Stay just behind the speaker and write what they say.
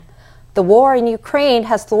The war in Ukraine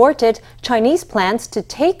has thwarted Chinese plans to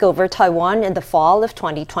take over Taiwan in the fall of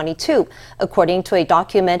 2022, according to a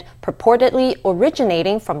document purportedly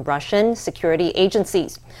originating from Russian security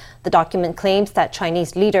agencies. The document claims that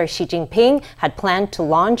Chinese leader Xi Jinping had planned to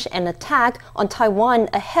launch an attack on Taiwan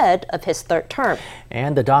ahead of his third term.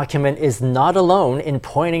 And the document is not alone in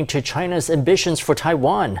pointing to China's ambitions for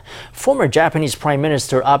Taiwan. Former Japanese Prime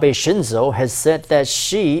Minister Abe Shinzo has said that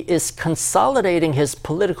Xi is consolidating his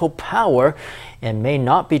political power and may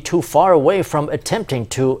not be too far away from attempting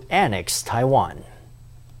to annex Taiwan.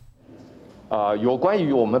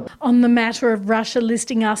 On the matter of Russia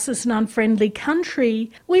listing us as an unfriendly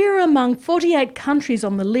country, we are among 48 countries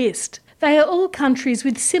on the list. They are all countries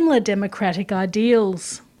with similar democratic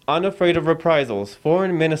ideals. Unafraid of reprisals,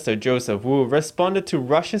 Foreign Minister Joseph Wu responded to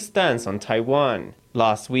Russia's stance on Taiwan.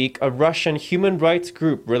 Last week, a Russian human rights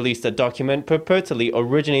group released a document purportedly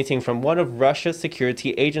originating from one of Russia's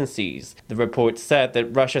security agencies. The report said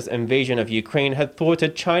that Russia's invasion of Ukraine had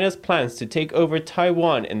thwarted China's plans to take over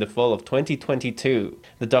Taiwan in the fall of 2022.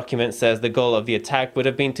 The document says the goal of the attack would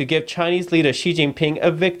have been to give Chinese leader Xi Jinping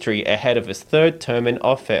a victory ahead of his third term in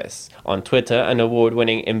office. On Twitter, an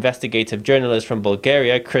award-winning investigative journalist from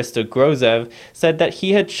Bulgaria, Christo Grozev, said that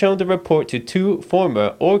he had shown the report to two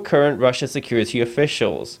former or current Russian security officials.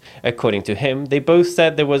 According to him, they both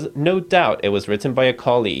said there was no doubt it was written by a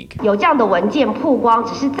colleague. The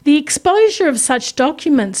exposure of such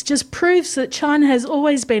documents just proves that China has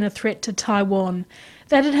always been a threat to Taiwan,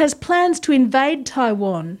 that it has plans to invade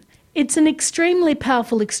Taiwan. It's an extremely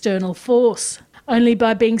powerful external force. Only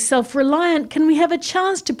by being self-reliant can we have a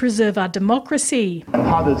chance to preserve our democracy.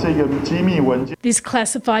 This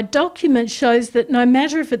classified document shows that no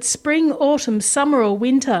matter if it's spring, autumn, summer or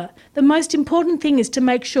winter, the most important thing is to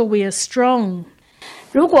make sure we are strong.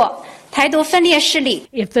 If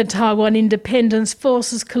the Taiwan independence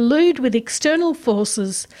forces collude with external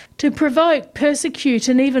forces to provoke, persecute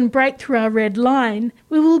and even break through our red line,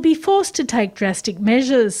 we will be forced to take drastic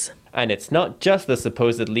measures. And it's not just the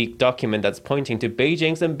supposed leaked document that's pointing to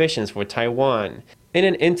Beijing's ambitions for Taiwan. In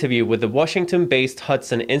an interview with the Washington-based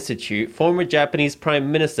Hudson Institute, former Japanese Prime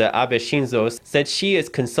Minister Abe Shinzo said Xi is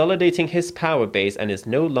consolidating his power base and is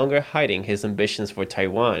no longer hiding his ambitions for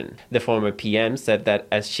Taiwan. The former PM said that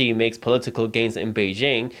as Xi makes political gains in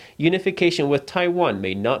Beijing, unification with Taiwan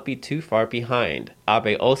may not be too far behind.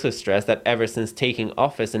 Abe also stressed that ever since taking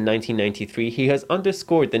office in 1993, he has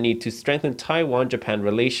underscored the need to strengthen Taiwan-Japan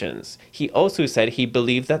relations. He also said he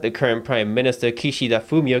believes that the current Prime Minister Kishida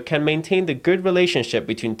Fumio can maintain the good relationship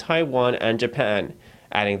between Taiwan and Japan,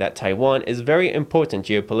 adding that Taiwan is very important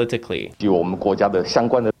geopolitically.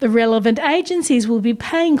 The relevant agencies will be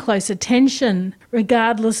paying close attention,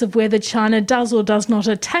 regardless of whether China does or does not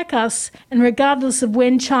attack us, and regardless of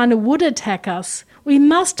when China would attack us. We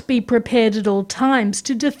must be prepared at all times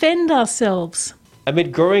to defend ourselves.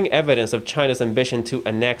 Amid growing evidence of China's ambition to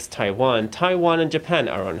annex Taiwan, Taiwan and Japan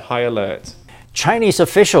are on high alert. Chinese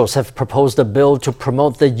officials have proposed a bill to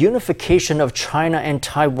promote the unification of China and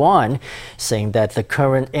Taiwan, saying that the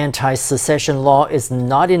current anti-secession law is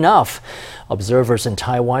not enough. Observers in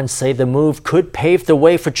Taiwan say the move could pave the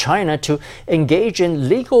way for China to engage in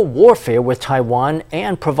legal warfare with Taiwan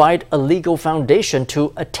and provide a legal foundation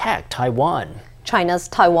to attack Taiwan. China's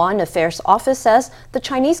Taiwan Affairs Office says the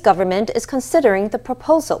Chinese government is considering the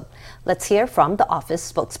proposal. Let's hear from the office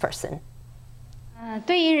spokesperson.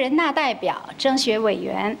 对于人大代表、政协委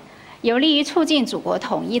员，有利于促进祖国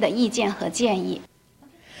统一的意见和建议。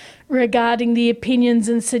 Regarding the opinions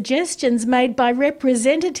and suggestions made by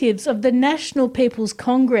representatives of the National People's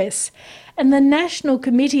Congress and the National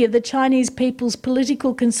Committee of the Chinese People's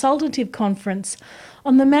Political Consultative Conference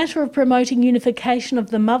on the matter of promoting unification of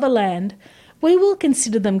the motherland, we will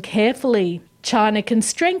consider them carefully. China can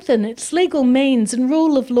strengthen its legal means and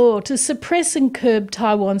rule of law to suppress and curb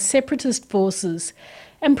Taiwan's separatist forces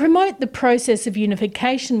and promote the process of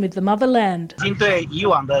unification with the motherland.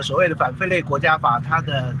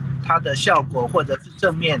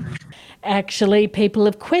 Actually, people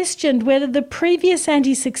have questioned whether the previous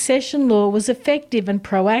anti-succession law was effective and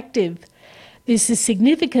proactive. This is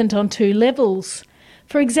significant on two levels.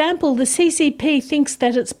 For example, the CCP thinks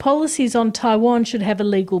that its policies on Taiwan should have a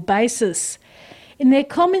legal basis. In their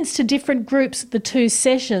comments to different groups at the two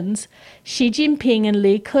sessions, Xi Jinping and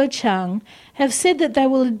Li Keqiang have said that they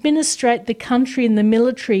will administrate the country and the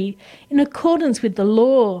military in accordance with the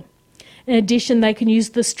law. In addition, they can use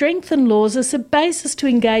the strengthened laws as a basis to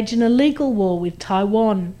engage in a legal war with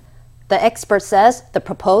Taiwan. The expert says the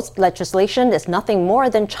proposed legislation is nothing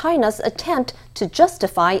more than China's attempt to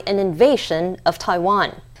justify an invasion of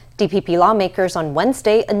Taiwan. DPP lawmakers on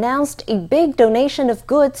Wednesday announced a big donation of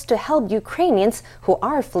goods to help Ukrainians who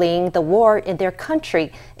are fleeing the war in their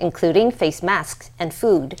country, including face masks and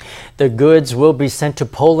food. The goods will be sent to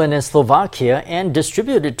Poland and Slovakia and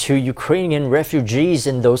distributed to Ukrainian refugees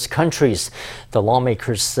in those countries. The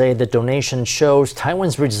lawmakers say the donation shows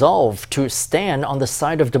Taiwan's resolve to stand on the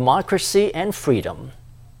side of democracy and freedom.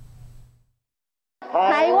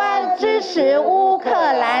 台湾支持乌克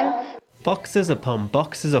兰。 Boxes upon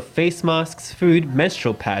boxes of face masks, food,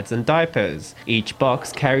 menstrual pads, and diapers. Each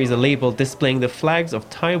box carries a label displaying the flags of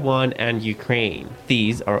Taiwan and Ukraine.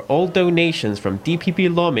 These are all donations from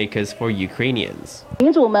DPP lawmakers for Ukrainians.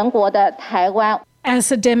 民主盟国的台湾。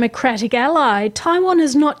 As a democratic ally, Taiwan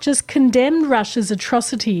has not just condemned Russia's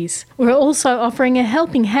atrocities. We're also offering a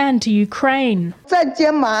helping hand to Ukraine.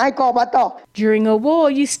 During a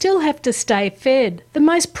war, you still have to stay fed. The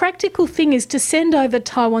most practical thing is to send over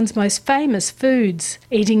Taiwan's most famous foods.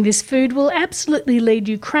 Eating this food will absolutely lead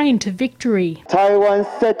Ukraine to victory. Taiwan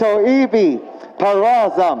settle ibi,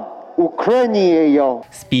 parazam.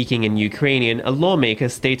 Speaking in Ukrainian, a lawmaker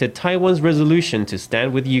stated Taiwan's resolution to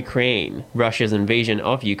stand with Ukraine. Russia's invasion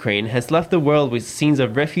of Ukraine has left the world with scenes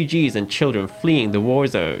of refugees and children fleeing the war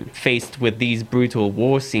zone. Faced with these brutal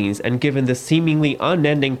war scenes and given the seemingly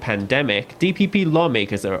unending pandemic, DPP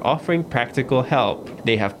lawmakers are offering practical help.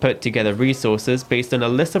 They have put together resources based on a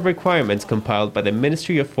list of requirements compiled by the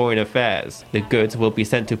Ministry of Foreign Affairs. The goods will be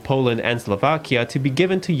sent to Poland and Slovakia to be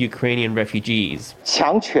given to Ukrainian refugees.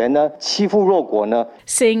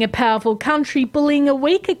 Seeing a powerful country bullying a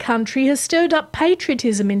weaker country has stirred up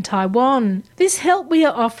patriotism in Taiwan. This help we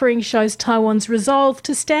are offering shows Taiwan's resolve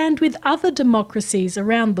to stand with other democracies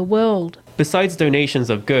around the world. Besides donations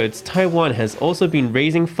of goods, Taiwan has also been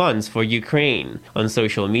raising funds for Ukraine. On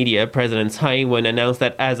social media, President Tsai Ing-wen announced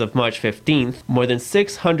that as of March 15th, more than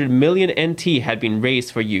 600 million NT had been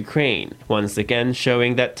raised for Ukraine, once again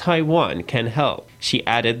showing that Taiwan can help. She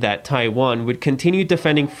added that Taiwan would continue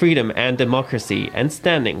defending freedom and democracy and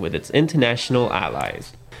standing with its international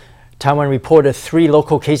allies. Taiwan reported 3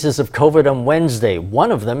 local cases of COVID on Wednesday.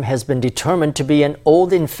 One of them has been determined to be an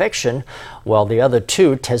old infection, while the other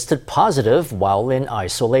 2 tested positive while in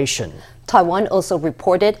isolation. Taiwan also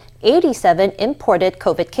reported 87 imported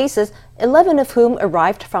COVID cases, 11 of whom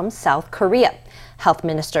arrived from South Korea. Health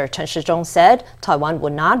Minister Chen Shizhong said Taiwan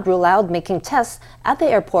would not rule out making tests at the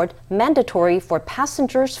airport mandatory for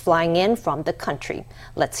passengers flying in from the country.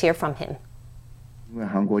 Let's hear from him. 因为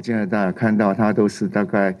韩国现在大家看到它都是大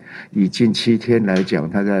概以近7天来讲，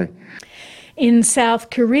它在 In South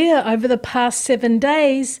Korea, over the past 7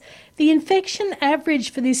 days, the infection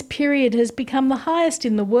average for this period has become the highest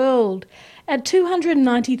in the world, at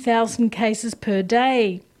 290,000 cases per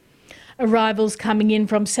day. Arrivals coming in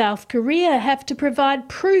from South Korea have to provide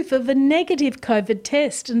proof of a negative COVID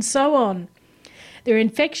test and so on. Their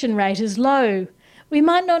infection rate is low. We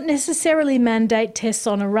might not necessarily mandate tests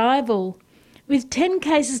on arrival. With 10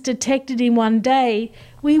 cases detected in one day,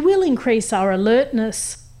 we will increase our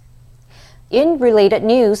alertness. In related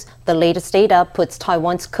news, the latest data puts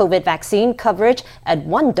Taiwan's COVID vaccine coverage at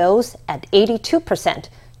 1 dose at 82%,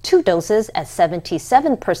 2 doses at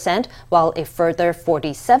 77%, while a further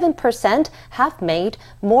 47% have made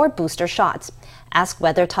more booster shots. Asked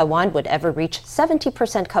whether Taiwan would ever reach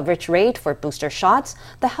 70% coverage rate for booster shots,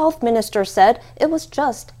 the health minister said it was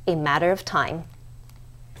just a matter of time.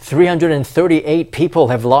 338 people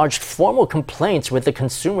have lodged formal complaints with the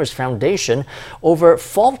Consumers Foundation over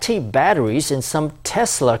faulty batteries in some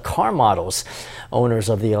Tesla car models. Owners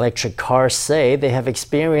of the electric cars say they have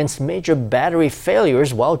experienced major battery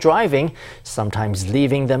failures while driving, sometimes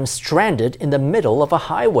leaving them stranded in the middle of a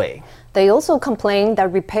highway. They also complain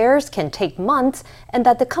that repairs can take months and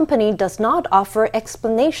that the company does not offer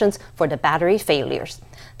explanations for the battery failures.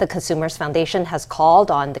 The Consumers Foundation has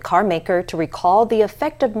called on the car maker to recall the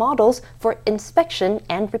affected models for inspection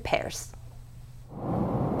and repairs.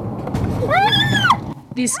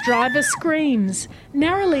 This driver screams,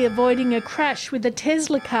 narrowly avoiding a crash with a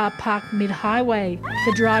Tesla car parked mid-highway.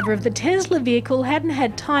 The driver of the Tesla vehicle hadn't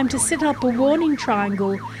had time to set up a warning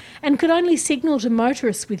triangle and could only signal to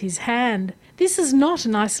motorists with his hand. This is not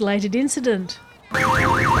an isolated incident.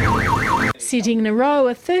 Sitting in a row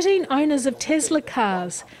are 13 owners of Tesla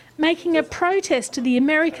cars, making a protest to the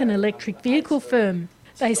American electric vehicle firm.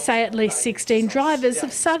 They say at least 16 drivers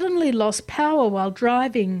have suddenly lost power while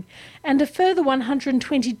driving, and a further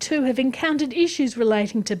 122 have encountered issues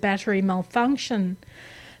relating to battery malfunction.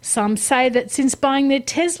 Some say that since buying their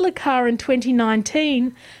Tesla car in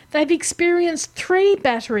 2019, they've experienced 3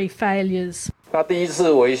 battery failures. 那第一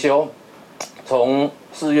次维修 The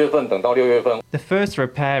first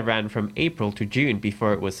repair ran from April to June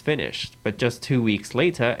before it was finished, but just 2 weeks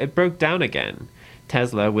later, it broke down again.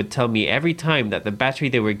 Tesla would tell me every time that the battery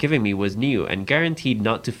they were giving me was new and guaranteed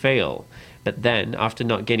not to fail. But then, after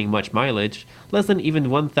not gaining much mileage, less than even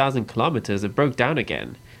 1,000 kilometers, it broke down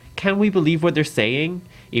again. Can we believe what they're saying?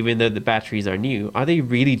 Even though the batteries are new, are they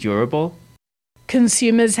really durable?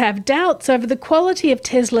 Consumers have doubts over the quality of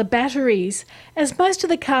Tesla batteries, as most of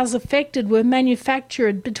the cars affected were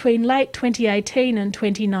manufactured between late 2018 and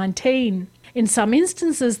 2019. In some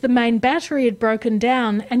instances, the main battery had broken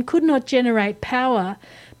down and could not generate power,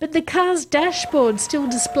 but the car's dashboard still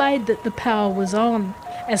displayed that the power was on.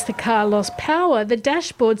 As the car lost power, the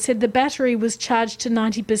dashboard said the battery was charged to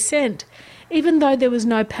 90%, even though there was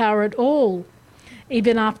no power at all.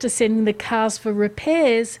 Even after sending the cars for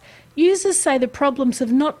repairs, users say the problems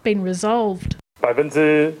have not been resolved.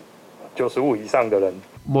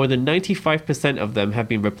 More than 95% of them have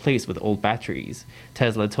been replaced with old batteries.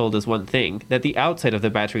 Tesla told us one thing, that the outside of the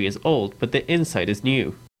battery is old, but the inside is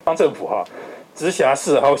new.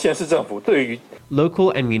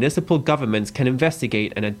 Local and municipal governments can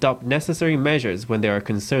investigate and adopt necessary measures when there are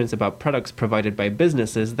concerns about products provided by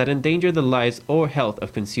businesses that endanger the lives or health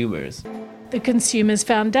of consumers. The Consumers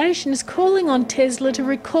Foundation is calling on Tesla to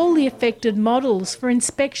recall the affected models for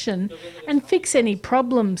inspection and fix any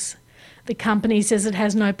problems. The company says it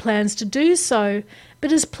has no plans to do so,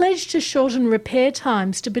 but has pledged to shorten repair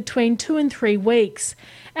times to between 2 and 3 weeks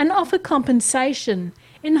and offer compensation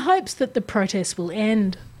in hopes that the protests will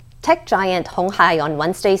end. Tech giant Hon Hai on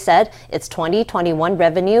Wednesday said its 2021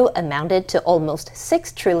 revenue amounted to almost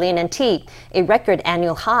 6 trillion NT, a record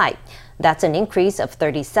annual high. That's an increase of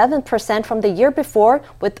 37% from the year before,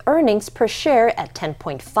 with earnings per share at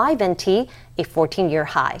 10.5 NT, a 14-year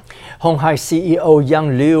high. Hon Hai CEO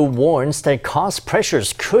Yang Liu warns that cost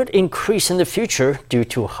pressures could increase in the future due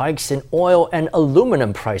to hikes in oil and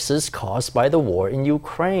aluminum prices caused by the war in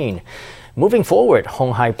Ukraine. Moving forward,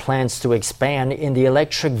 Hon Hai plans to expand in the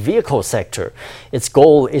electric vehicle sector. Its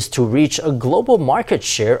goal is to reach a global market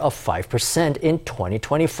share of 5% in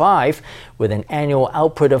 2025, with an annual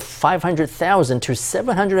output of 500,000 to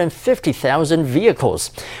 750,000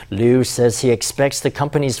 vehicles. Liu says he expects the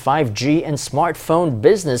company's 5G and smartphone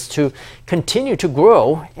business to continue to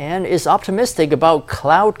grow and is optimistic about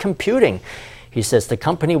cloud computing. He says the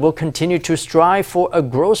company will continue to strive for a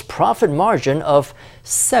gross profit margin of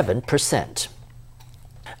 7%.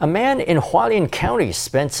 A man in Hualien County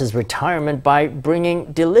spends his retirement by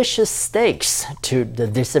bringing delicious steaks to the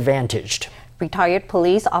disadvantaged. Retired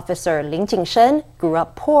police officer Lin Jingshen grew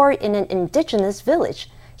up poor in an indigenous village.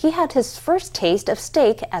 He had his first taste of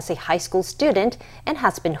steak as a high school student and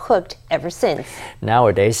has been hooked ever since.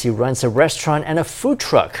 Nowadays, he runs a restaurant and a food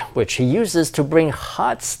truck, which he uses to bring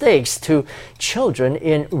hot steaks to children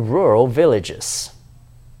in rural villages.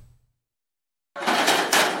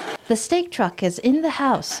 The steak truck is in the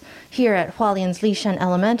house. Here at Hualien's Lishan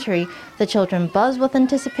Elementary, the children buzz with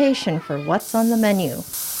anticipation for what's on the menu.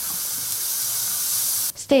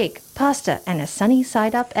 Steak, pasta, and a sunny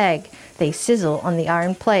side-up egg. They sizzle on the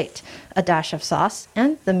iron plate. A dash of sauce,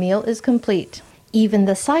 and the meal is complete. Even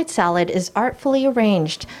the side salad is artfully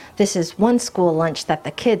arranged. This is one school lunch that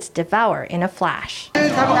the kids devour in a flash.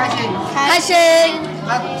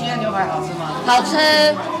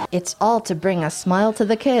 It's all to bring a smile to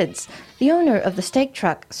the kids. The owner of the steak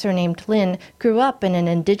truck, surnamed Lin, grew up in an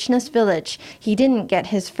indigenous village. He didn't get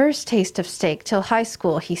his first taste of steak till high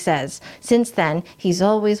school, he says. Since then, he's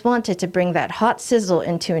always wanted to bring that hot sizzle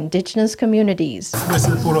into indigenous communities.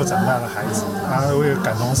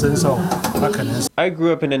 I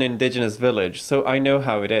grew up in an indigenous village, so I know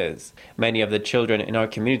how it is. Many of the children in our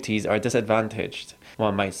communities are disadvantaged.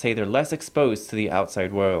 One might say they're less exposed to the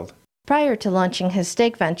outside world. Prior to launching his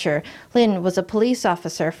steak venture, Lin was a police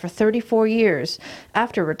officer for 34 years.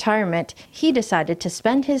 After retirement, he decided to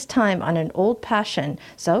spend his time on an old passion,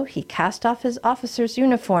 so he cast off his officer's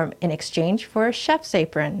uniform in exchange for a chef's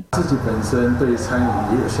apron.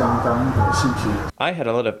 I had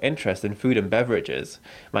a lot of interest in food and beverages.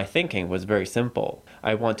 My thinking was very simple.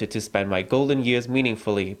 I wanted to spend my golden years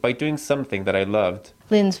meaningfully by doing something that I loved.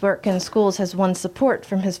 Lin's work in schools has won support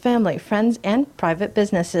from his family, friends, and private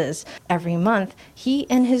businesses. Every month, he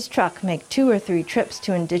and his truck make 2 or 3 trips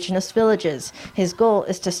to indigenous villages. His goal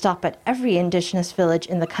is to stop at every indigenous village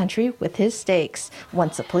in the country with his steaks.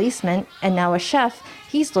 Once a policeman and now a chef,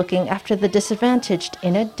 he's looking after the disadvantaged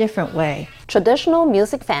in a different way. Traditional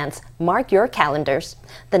music fans, mark your calendars.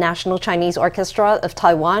 The National Chinese Orchestra of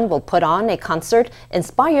Taiwan will put on a concert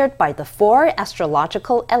inspired by the 4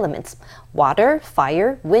 astrological elements: water,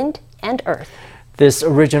 fire, wind, and earth. This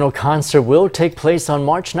original concert will take place on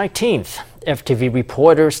March 19th. FTV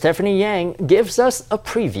reporter Stephanie Yang gives us a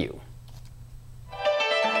preview.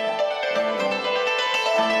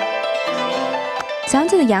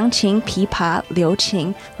 Sounds of the yangqing, pipa,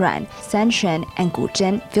 liuqing, ruan, sanquan, and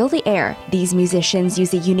guzhen fill the air. These musicians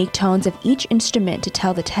use the unique tones of each instrument to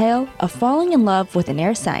tell the tale of falling in love with an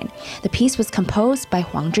air sign. The piece was composed by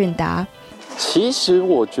Huang Zhunda.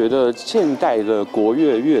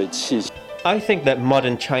 I think that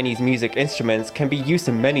modern Chinese music instruments can be used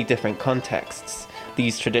in many different contexts.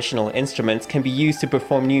 These traditional instruments can be used to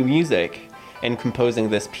perform new music. In composing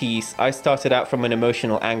this piece, I started out from an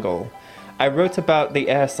emotional angle. I wrote about the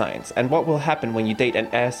air signs and what will happen when you date an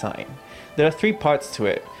air sign. There are 3 parts to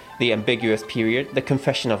it: the ambiguous period, the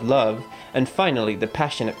confession of love, and finally the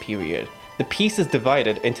passionate period. The piece is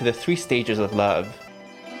divided into the 3 stages of love.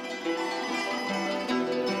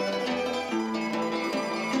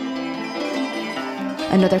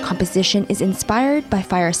 Another composition is inspired by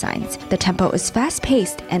fire signs. The tempo is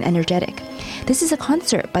fast-paced and energetic. This is a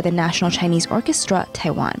concert by the National Chinese Orchestra,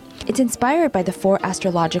 Taiwan. It's inspired by the 4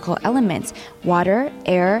 astrological elements: water,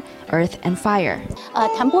 air, earth, and fire.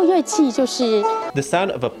 The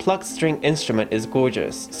sound of a plucked string instrument is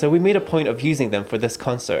gorgeous, so we made a point of using them for this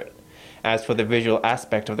concert. As for the visual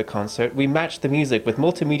aspect of the concert, we matched the music with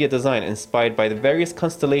multimedia design inspired by the various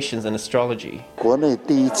constellations in astrology.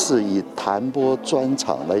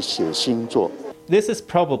 This is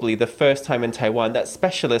probably the first time in Taiwan that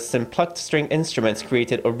specialists in plucked string instruments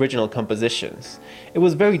created original compositions. It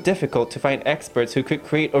was very difficult to find experts who could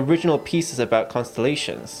create original pieces about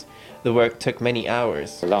constellations. The work took many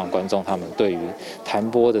hours. We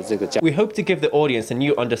hope to give the audience a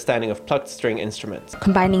new understanding of plucked string instruments.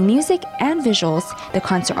 Combining music and visuals, the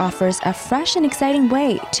concert offers a fresh and exciting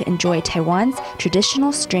way to enjoy Taiwan's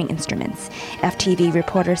traditional string instruments. FTV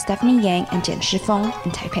reporter Stephanie Yang and Jian Shifeng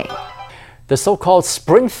in Taipei. The so-called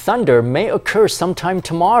spring thunder may occur sometime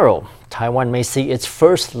tomorrow. Taiwan may see its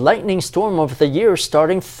first lightning storm of the year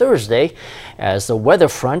starting Thursday as the weather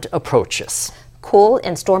front approaches. Cool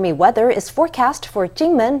and stormy weather is forecast for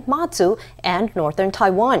Jinmen, Matsu, and northern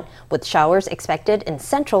Taiwan, with showers expected in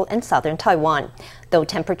central and southern Taiwan. Though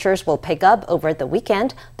temperatures will pick up over the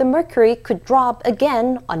weekend, the mercury could drop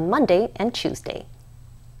again on Monday and Tuesday.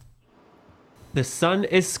 The sun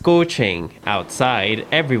is scorching. Outside,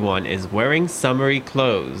 everyone is wearing summery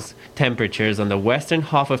clothes. Temperatures on the western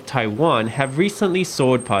half of Taiwan have recently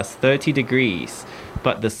soared past 30 degrees.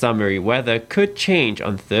 But the summery weather could change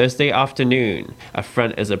on Thursday afternoon. A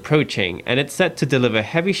front is approaching, and it's set to deliver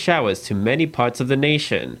heavy showers to many parts of the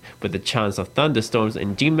nation, with a chance of thunderstorms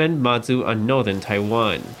in Jinmen, Matsu, and northern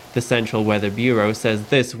Taiwan. The Central Weather Bureau says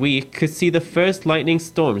this week could see the first lightning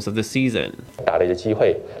storms of the season.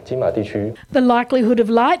 The likelihood of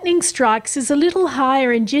lightning strikes is a little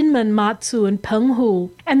higher in Jinmen, Matsu, and Penghu,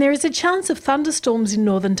 and there is a chance of thunderstorms in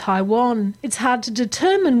northern Taiwan. It's hard to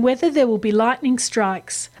determine whether there will be lightning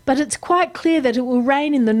strikes, but it's quite clear that it will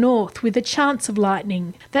rain in the north with a chance of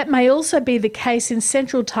lightning. That may also be the case in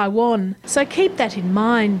central Taiwan, so keep that in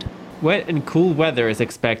mind. Wet and cool weather is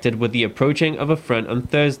expected with the approaching of a front on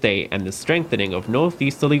Thursday and the strengthening of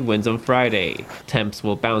northeasterly winds on Friday. Temps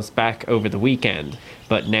will bounce back over the weekend.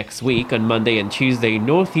 But next week, on Monday and Tuesday,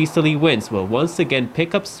 northeasterly winds will once again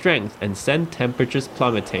pick up strength and send temperatures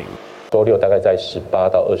plummeting.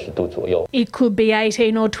 It could be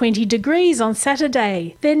 18 or 20 degrees on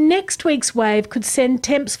Saturday. Then next week's wave could send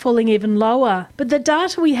temps falling even lower. But the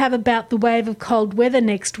data we have about the wave of cold weather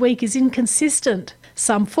next week is inconsistent.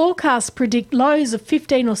 Some forecasts predict lows of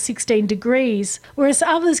 15 or 16 degrees, whereas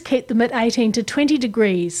others keep them at 18 to 20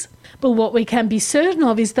 degrees. But what we can be certain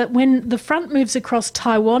of is that when the front moves across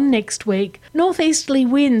Taiwan next week, northeasterly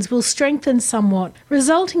winds will strengthen somewhat,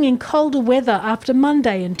 resulting in colder weather after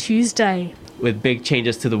Monday and Tuesday. With big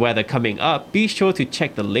changes to the weather coming up, be sure to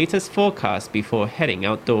check the latest forecast before heading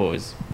outdoors.